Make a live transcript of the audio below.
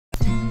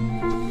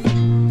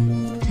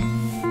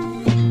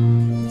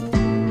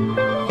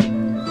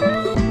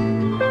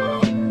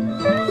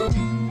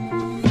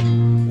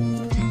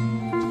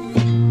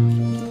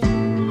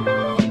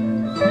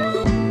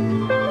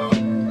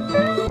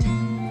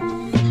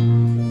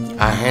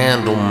I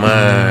handle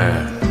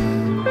mine.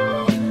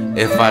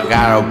 If I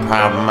got a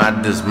problem, I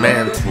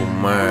dismantle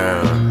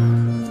mine.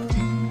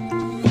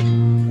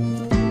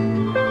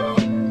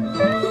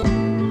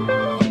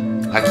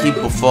 I keep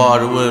a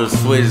 40 with a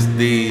switch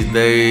these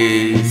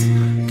days.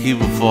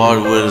 Keep a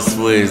 40 with a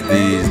switch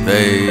these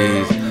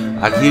days.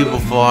 I keep a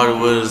 40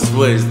 with a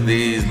switch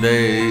these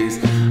days.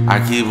 I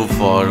keep a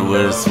 40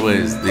 with a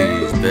switch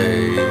these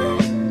days.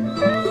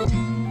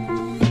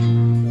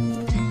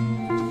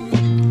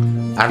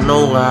 I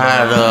know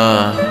how to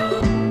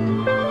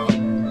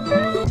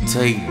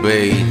take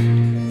bait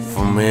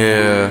from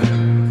here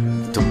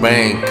to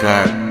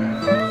Bangkok.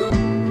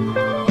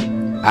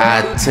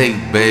 I take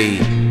bait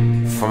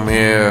from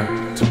here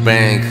to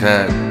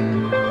Bangkok.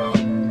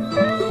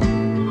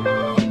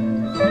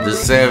 The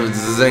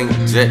savages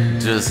ain't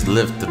just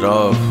lifted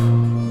off.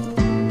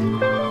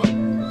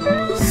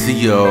 See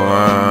you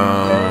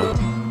around.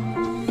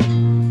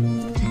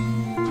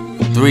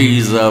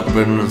 Threes up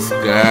in the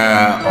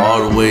sky,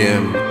 all the way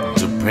in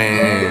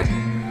Japan.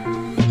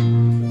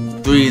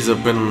 Threes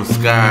up in the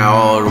sky,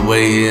 all the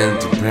way in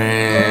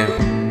Japan.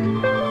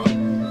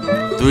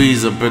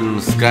 Threes up in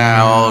the sky,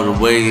 all the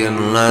way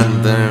in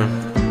London.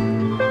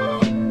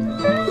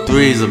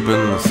 Threes up in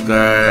the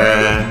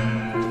sky.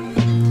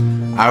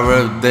 I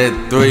rep that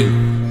 3.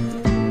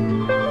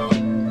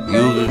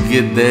 You can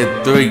get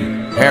that 3.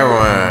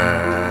 Heroin.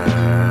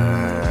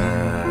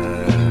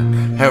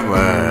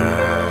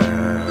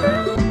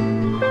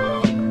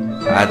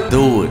 I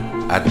do it.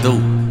 I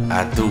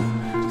do.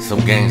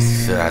 Some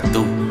gangsta shit. I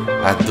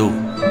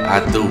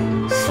do.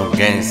 Some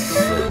gangsta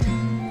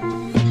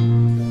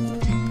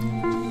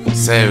shit.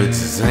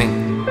 Savages ain't.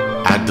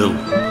 I do.